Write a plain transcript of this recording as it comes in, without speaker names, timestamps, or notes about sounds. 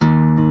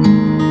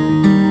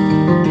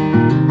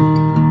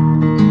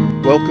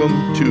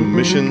to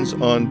Missions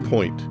on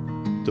Point,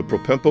 the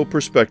Propempo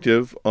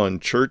perspective on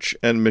church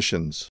and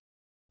missions.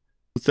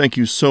 Thank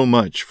you so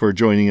much for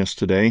joining us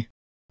today.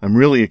 I'm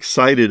really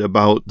excited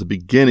about the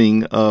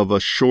beginning of a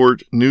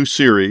short new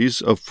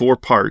series of 4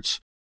 parts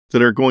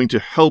that are going to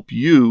help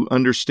you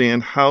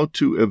understand how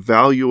to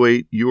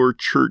evaluate your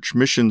church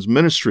missions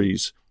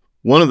ministries.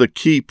 One of the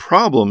key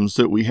problems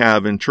that we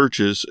have in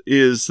churches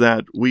is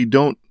that we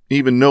don't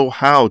even know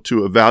how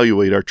to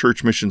evaluate our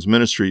church missions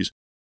ministries.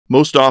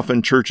 Most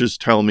often, churches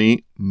tell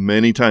me,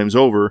 many times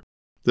over,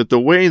 that the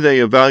way they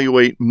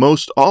evaluate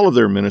most all of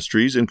their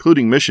ministries,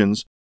 including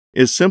missions,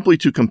 is simply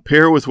to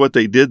compare with what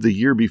they did the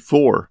year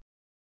before.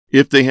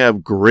 If they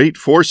have great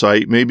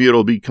foresight, maybe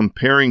it'll be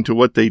comparing to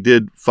what they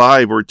did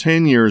 5 or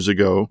 10 years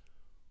ago.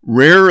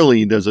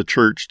 Rarely does a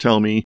church tell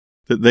me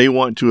that they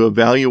want to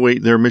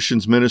evaluate their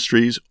missions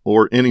ministries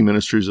or any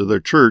ministries of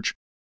their church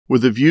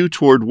with a view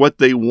toward what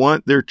they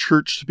want their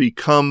church to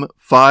become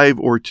 5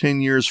 or 10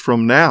 years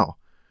from now.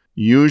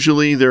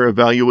 Usually they're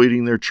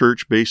evaluating their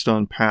church based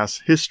on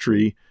past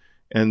history,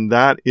 and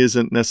that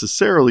isn't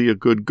necessarily a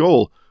good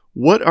goal.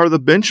 What are the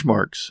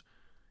benchmarks?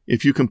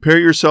 If you compare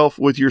yourself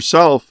with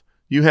yourself,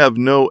 you have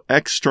no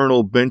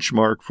external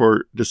benchmark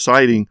for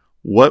deciding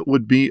what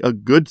would be a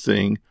good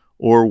thing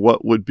or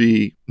what would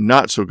be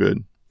not so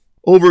good.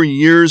 Over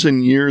years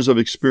and years of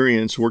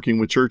experience working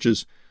with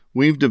churches,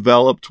 we've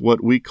developed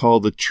what we call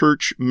the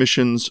Church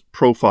Missions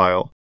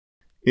Profile.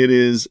 It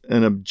is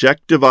an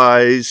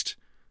objectivized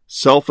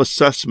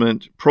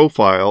self-assessment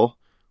profile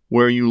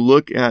where you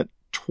look at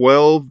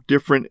 12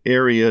 different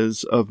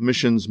areas of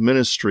missions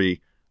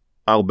ministry.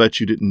 I'll bet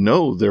you didn't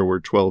know there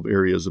were 12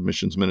 areas of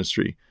missions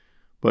ministry,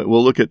 but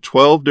we'll look at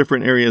 12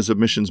 different areas of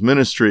missions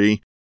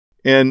ministry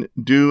and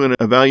do an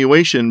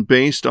evaluation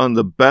based on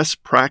the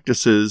best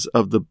practices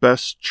of the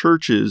best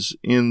churches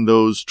in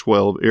those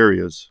 12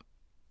 areas.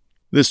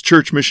 This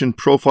church mission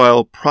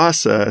profile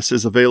process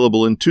is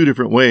available in 2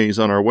 different ways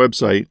on our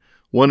website.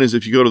 One is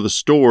if you go to the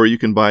store, you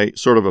can buy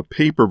sort of a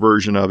paper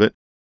version of it,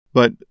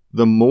 but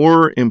the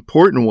more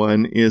important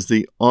one is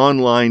the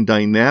online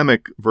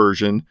dynamic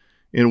version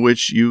in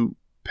which you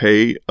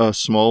pay a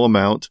small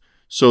amount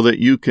so that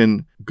you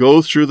can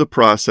go through the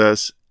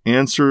process,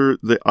 answer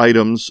the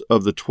items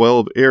of the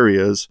 12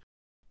 areas,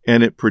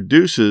 and it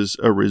produces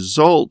a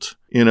result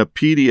in a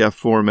PDF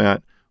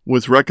format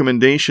with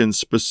recommendations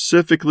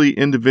specifically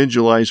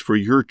individualized for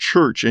your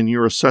church and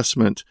your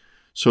assessment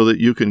so that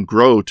you can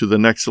grow to the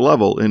next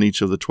level in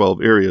each of the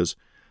 12 areas.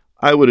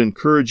 I would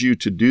encourage you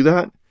to do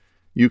that.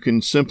 You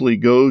can simply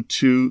go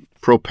to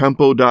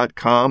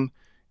propempo.com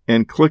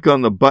and click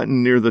on the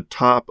button near the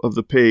top of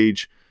the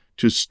page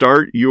to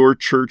start your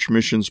church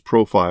missions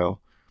profile.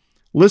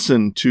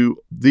 Listen to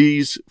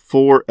these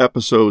 4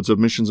 episodes of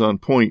Missions on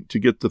Point to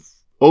get the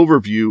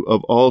overview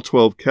of all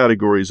 12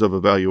 categories of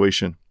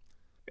evaluation.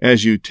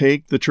 As you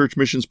take the church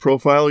missions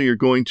profile, you're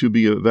going to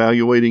be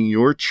evaluating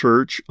your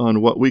church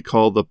on what we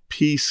call the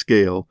P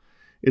scale.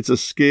 It's a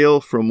scale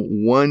from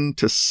 1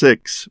 to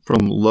 6,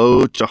 from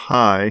low to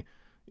high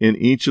in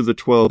each of the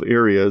 12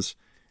 areas,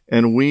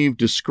 and we've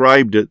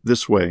described it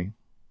this way.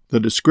 The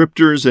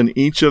descriptors in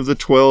each of the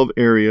 12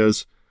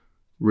 areas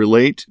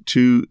relate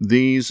to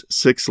these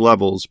 6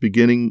 levels,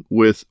 beginning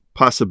with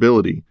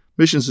possibility.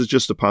 Missions is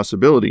just a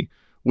possibility.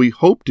 We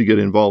hope to get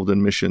involved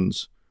in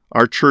missions.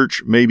 Our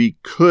church maybe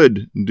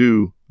could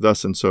do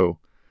thus and so.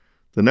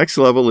 The next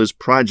level is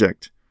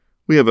project.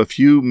 We have a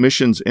few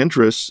missions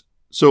interests,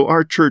 so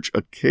our church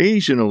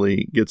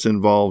occasionally gets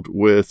involved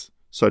with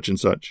such and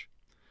such.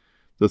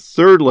 The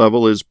third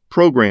level is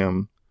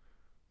program.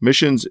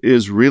 Missions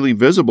is really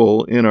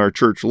visible in our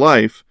church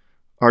life.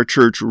 Our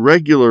church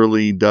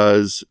regularly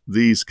does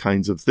these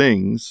kinds of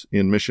things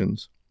in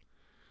missions.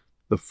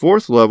 The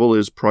fourth level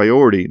is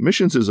priority.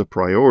 Missions is a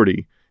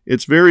priority.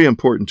 It's very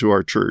important to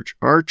our church.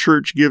 Our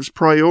church gives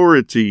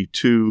priority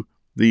to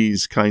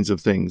these kinds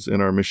of things in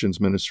our missions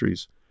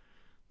ministries.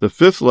 The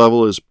fifth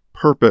level is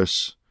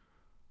purpose.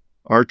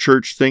 Our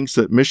church thinks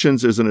that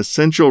missions is an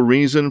essential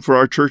reason for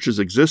our church's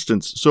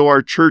existence, so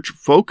our church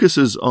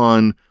focuses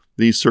on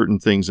these certain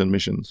things in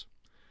missions.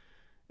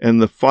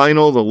 And the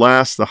final, the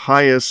last, the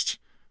highest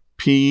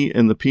P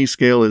in the P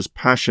scale is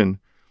passion.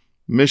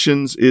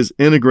 Missions is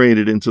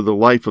integrated into the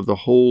life of the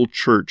whole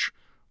church.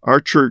 Our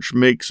church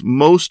makes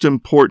most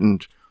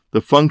important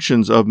the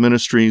functions of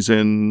ministries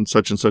in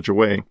such and such a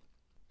way.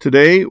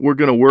 Today, we're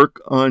going to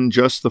work on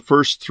just the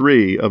first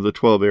 3 of the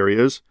 12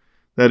 areas.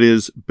 That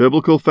is,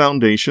 biblical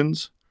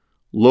foundations,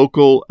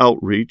 local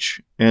outreach,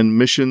 and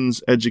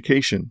missions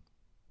education.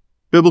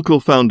 Biblical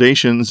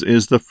foundations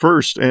is the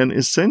first and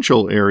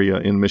essential area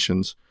in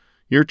missions.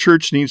 Your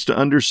church needs to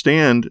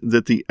understand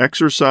that the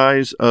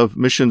exercise of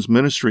missions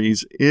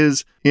ministries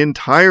is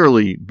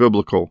entirely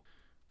biblical.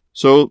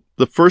 So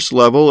the first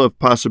level of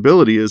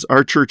possibility is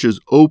our church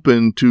is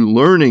open to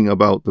learning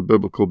about the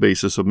biblical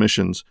basis of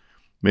missions.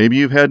 Maybe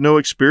you've had no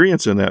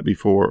experience in that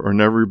before, or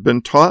never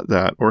been taught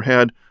that, or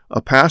had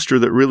a pastor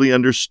that really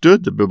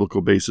understood the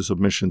biblical basis of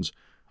missions.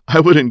 I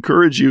would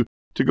encourage you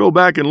to go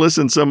back and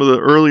listen to some of the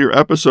earlier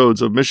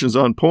episodes of Missions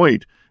on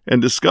Point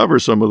and discover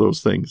some of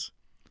those things.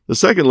 The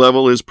second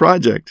level is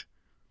project.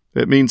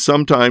 It means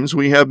sometimes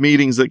we have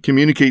meetings that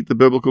communicate the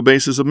biblical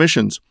basis of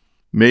missions,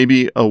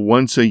 maybe a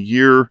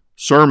once-a-year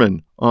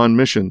sermon on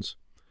missions.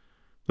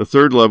 The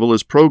third level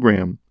is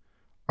program.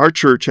 Our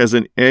church has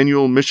an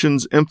annual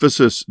missions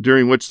emphasis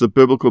during which the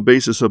biblical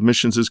basis of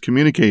missions is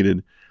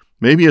communicated.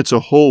 Maybe it's a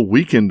whole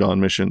weekend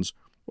on missions,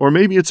 or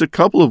maybe it's a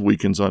couple of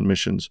weekends on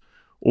missions,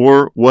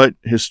 or what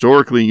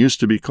historically used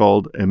to be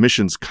called a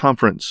missions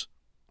conference.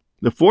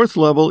 The fourth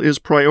level is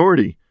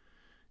priority.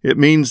 It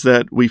means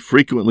that we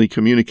frequently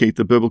communicate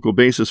the biblical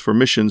basis for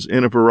missions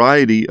in a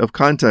variety of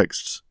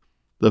contexts.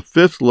 The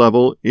fifth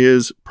level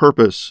is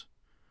purpose.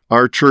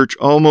 Our church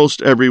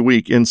almost every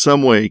week in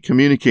some way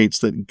communicates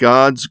that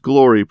God's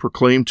glory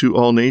proclaimed to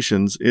all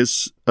nations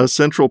is a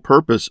central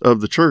purpose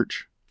of the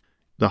church.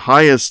 The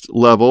highest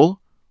level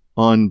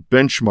on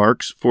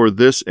benchmarks for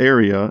this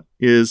area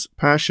is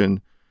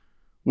passion.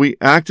 We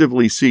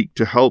actively seek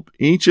to help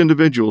each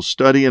individual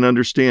study and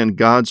understand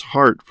God's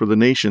heart for the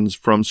nations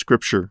from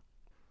Scripture.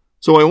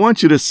 So I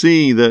want you to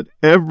see that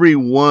every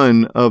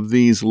one of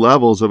these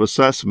levels of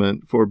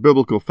assessment for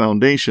biblical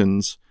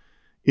foundations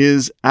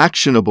is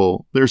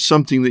actionable. There's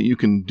something that you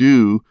can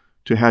do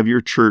to have your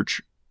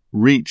church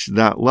reach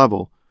that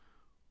level.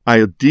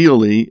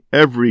 Ideally,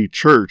 every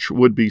church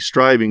would be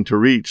striving to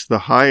reach the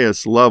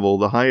highest level,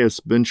 the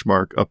highest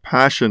benchmark, a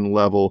passion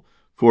level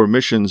for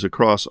missions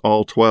across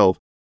all 12.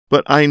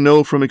 But I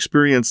know from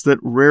experience that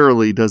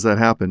rarely does that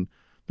happen.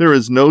 There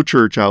is no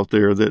church out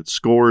there that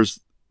scores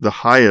the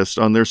highest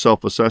on their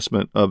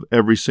self-assessment of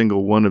every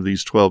single one of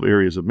these 12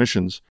 areas of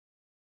missions.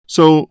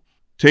 So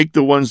take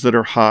the ones that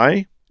are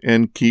high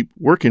and keep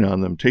working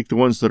on them. Take the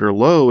ones that are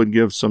low and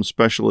give some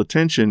special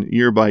attention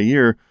year by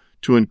year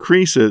to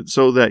increase it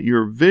so that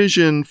your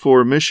vision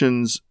for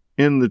missions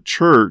in the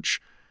church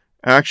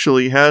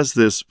actually has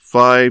this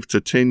 5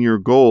 to 10 year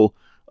goal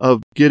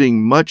of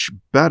getting much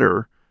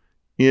better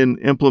in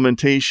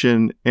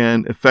implementation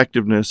and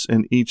effectiveness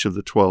in each of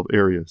the 12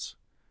 areas.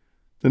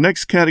 The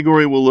next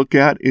category we'll look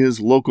at is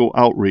local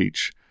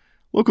outreach.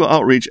 Local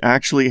outreach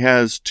actually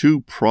has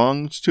two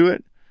prongs to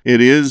it.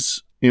 It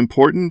is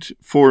important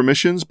for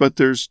missions, but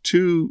there's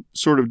two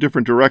sort of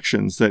different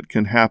directions that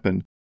can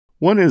happen.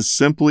 One is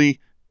simply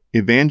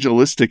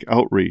evangelistic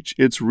outreach.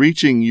 It's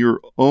reaching your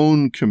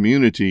own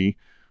community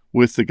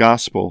with the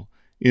gospel.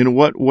 In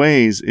what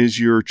ways is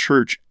your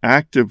church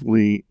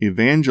actively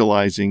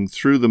evangelizing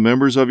through the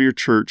members of your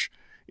church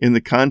in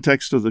the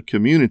context of the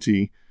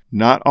community,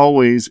 not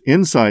always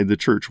inside the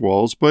church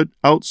walls, but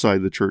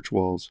outside the church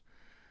walls?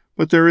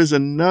 But there is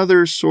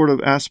another sort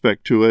of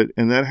aspect to it,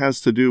 and that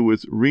has to do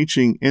with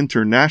reaching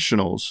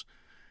internationals,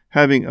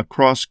 having a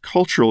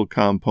cross-cultural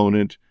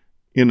component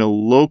in a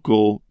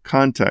local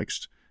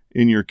context,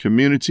 in your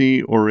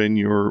community or in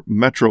your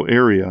metro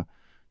area.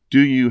 Do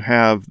you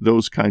have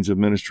those kinds of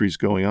ministries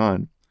going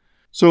on?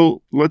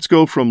 So let's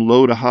go from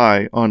low to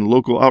high on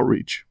local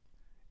outreach.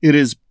 It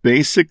is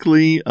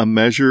basically a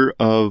measure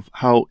of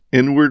how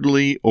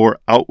inwardly or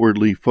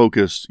outwardly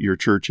focused your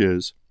church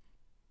is.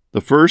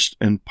 The first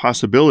and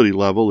possibility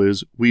level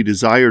is we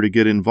desire to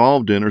get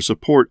involved in or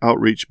support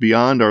outreach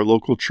beyond our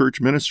local church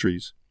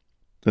ministries.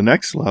 The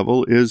next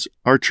level is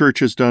our church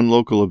has done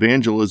local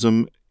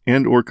evangelism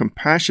and or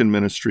compassion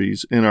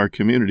ministries in our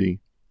community.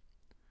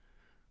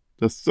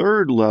 The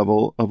third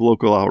level of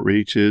local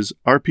outreach is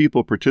our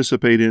people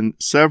participate in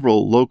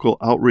several local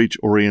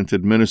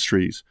outreach-oriented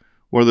ministries,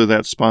 whether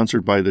that's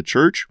sponsored by the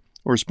church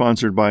or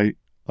sponsored by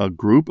a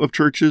group of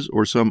churches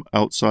or some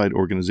outside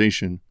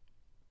organization.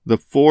 The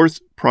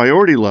fourth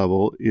priority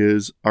level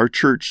is our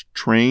church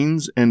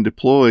trains and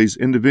deploys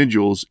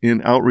individuals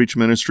in outreach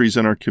ministries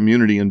in our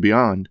community and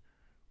beyond.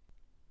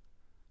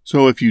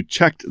 So if you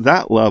checked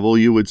that level,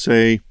 you would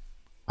say,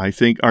 I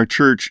think our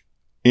church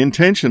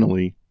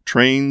intentionally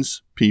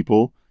trains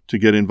people to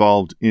get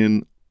involved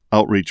in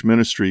outreach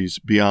ministries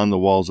beyond the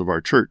walls of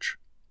our church.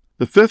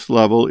 The fifth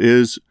level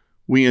is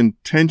we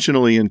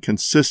intentionally and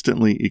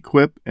consistently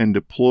equip and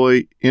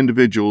deploy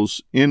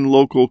individuals in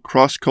local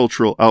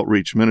cross-cultural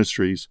outreach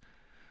ministries.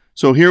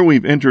 So here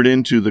we've entered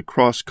into the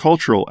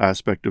cross-cultural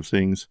aspect of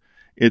things.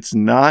 It's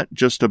not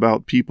just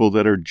about people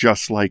that are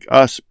just like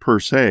us per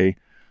se,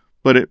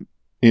 but it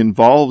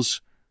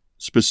involves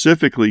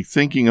specifically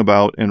thinking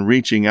about and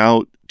reaching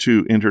out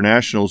to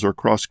internationals or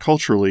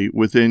cross-culturally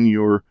within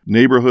your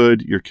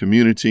neighborhood, your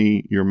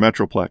community, your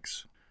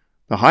metroplex.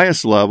 The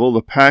highest level,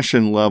 the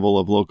passion level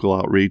of local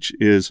outreach,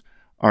 is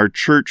our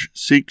church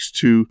seeks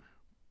to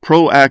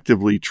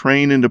proactively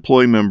train and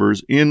deploy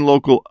members in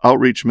local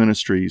outreach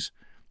ministries.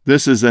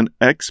 This is an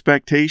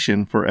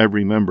expectation for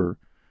every member.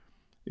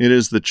 It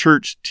is the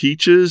church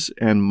teaches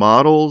and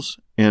models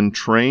and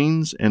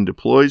trains and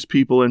deploys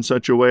people in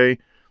such a way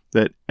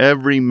that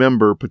every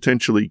member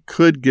potentially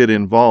could get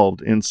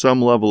involved in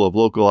some level of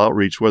local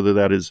outreach, whether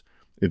that is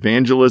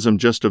evangelism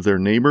just of their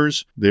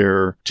neighbors,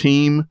 their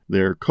team,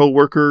 their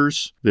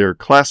co-workers, their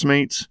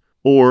classmates,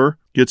 or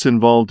gets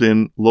involved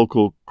in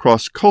local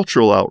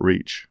cross-cultural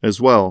outreach as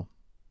well.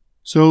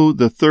 So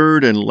the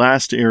third and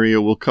last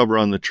area we'll cover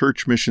on the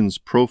church missions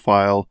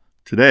profile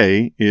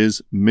today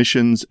is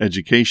missions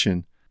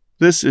education.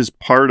 This is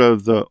part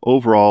of the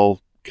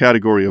overall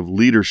category of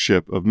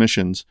leadership of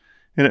missions,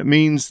 and it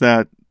means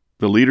that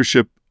the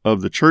leadership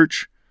of the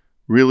church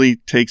really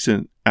takes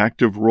an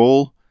active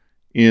role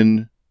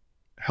in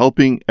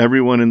helping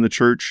everyone in the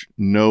church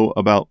know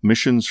about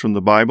missions from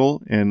the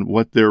Bible and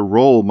what their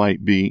role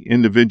might be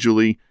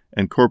individually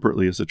and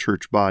corporately as a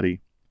church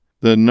body.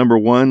 The number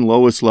one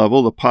lowest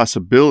level, the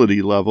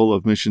possibility level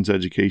of missions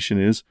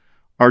education is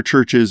our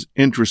church is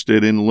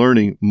interested in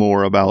learning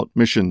more about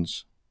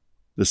missions.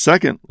 The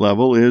second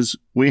level is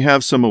we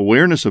have some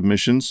awareness of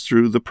missions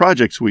through the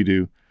projects we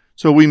do.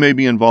 So we may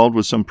be involved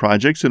with some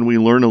projects and we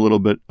learn a little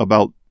bit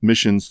about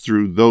missions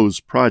through those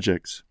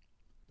projects.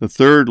 The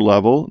third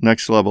level,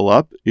 next level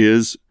up,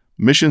 is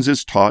missions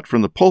is taught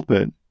from the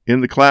pulpit,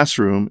 in the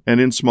classroom, and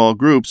in small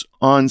groups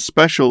on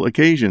special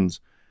occasions.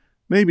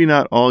 Maybe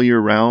not all year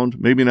round,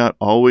 maybe not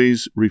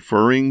always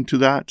referring to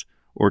that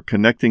or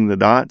connecting the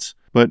dots,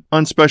 but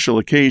on special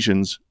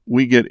occasions,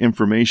 we get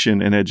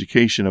information and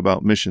education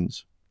about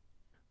missions.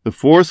 The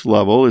fourth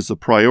level is the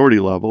priority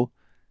level,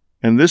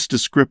 and this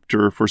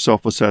descriptor for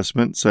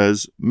self-assessment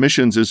says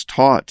missions is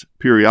taught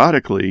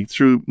periodically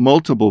through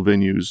multiple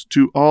venues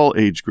to all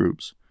age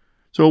groups.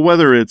 So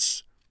whether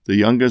it's the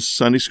youngest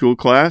Sunday school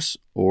class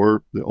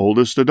or the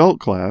oldest adult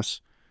class,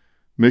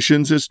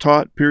 missions is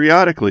taught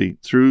periodically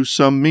through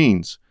some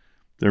means.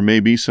 There may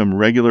be some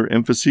regular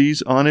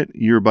emphases on it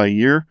year by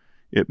year.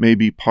 It may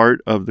be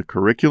part of the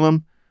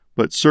curriculum,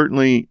 but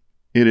certainly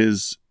it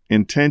is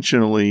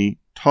intentionally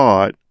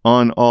taught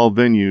on all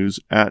venues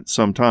at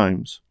some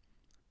times.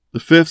 The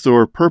fifth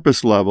or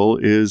purpose level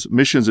is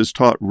missions is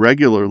taught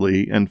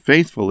regularly and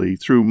faithfully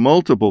through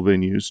multiple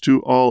venues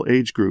to all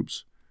age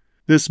groups.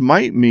 This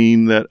might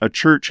mean that a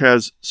church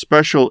has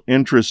special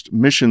interest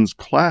missions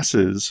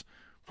classes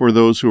for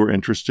those who are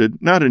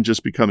interested, not in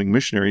just becoming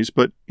missionaries,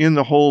 but in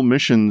the whole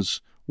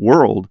missions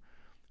world,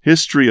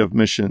 history of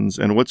missions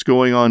and what's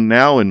going on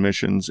now in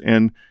missions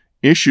and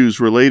issues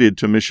related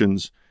to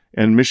missions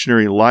and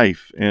missionary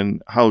life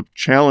and how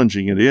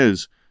challenging it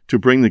is to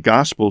bring the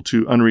gospel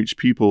to unreached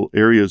people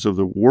areas of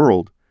the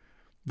world.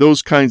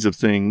 Those kinds of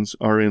things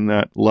are in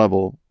that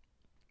level.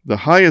 The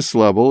highest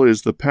level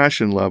is the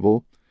passion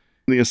level.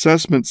 The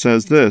assessment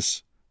says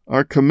this: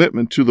 our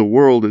commitment to the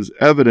world is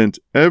evident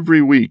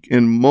every week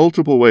in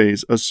multiple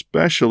ways,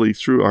 especially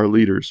through our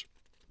leaders.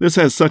 This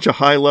has such a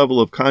high level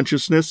of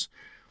consciousness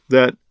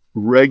that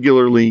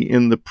regularly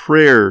in the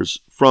prayers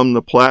from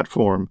the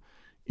platform,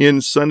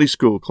 in Sunday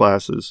school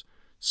classes,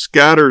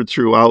 scattered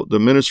throughout the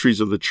ministries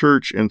of the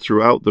church and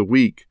throughout the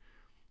week,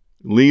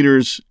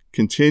 leaders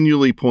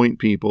continually point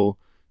people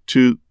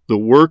to the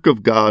work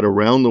of God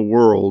around the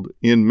world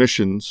in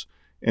missions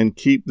and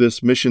keep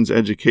this missions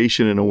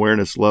education and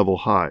awareness level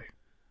high.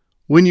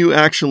 When you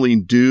actually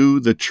do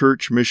the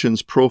church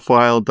missions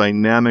profile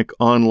dynamic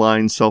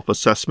online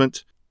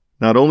self-assessment,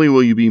 not only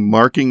will you be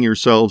marking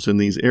yourselves in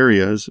these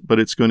areas, but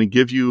it's going to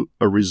give you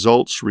a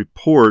results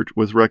report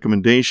with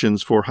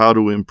recommendations for how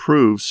to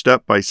improve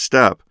step by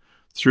step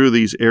through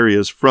these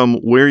areas from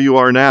where you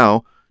are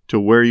now to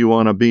where you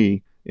want to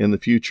be in the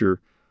future.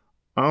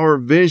 Our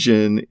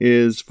vision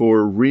is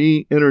for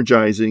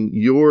re-energizing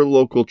your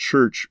local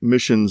church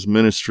missions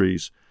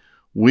ministries.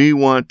 We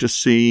want to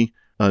see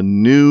a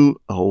new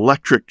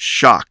electric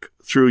shock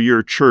through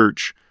your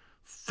church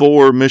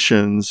for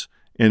missions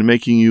and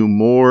making you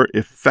more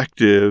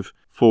effective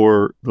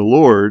for the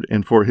Lord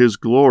and for His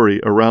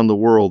glory around the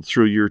world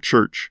through your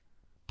church.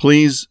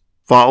 Please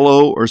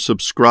follow or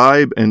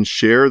subscribe and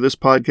share this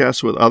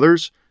podcast with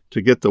others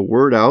to get the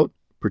word out,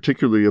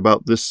 particularly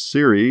about this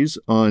series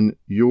on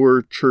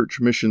your church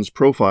missions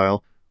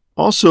profile.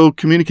 Also,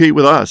 communicate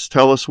with us.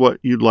 Tell us what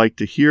you'd like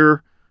to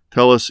hear.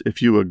 Tell us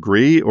if you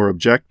agree or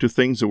object to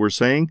things that we're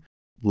saying.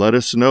 Let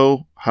us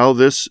know how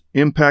this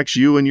impacts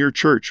you and your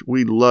church.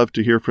 We'd love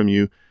to hear from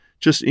you.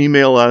 Just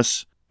email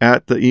us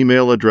at the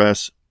email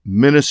address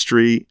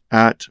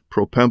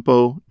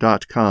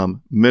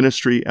ministry@propempo.com.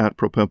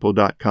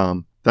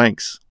 Ministry@propempo.com.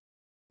 Thanks.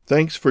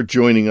 Thanks for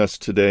joining us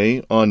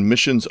today on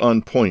Missions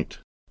on Point,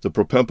 the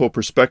Propempo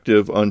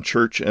perspective on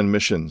church and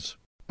missions.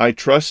 I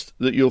trust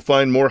that you'll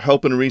find more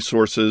help and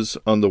resources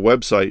on the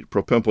website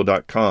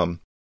propempo.com.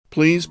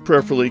 Please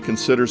prayerfully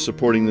consider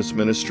supporting this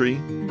ministry.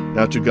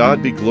 Now to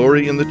God be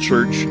glory in the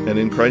church and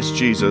in Christ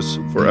Jesus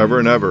forever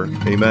and ever.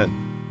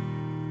 Amen.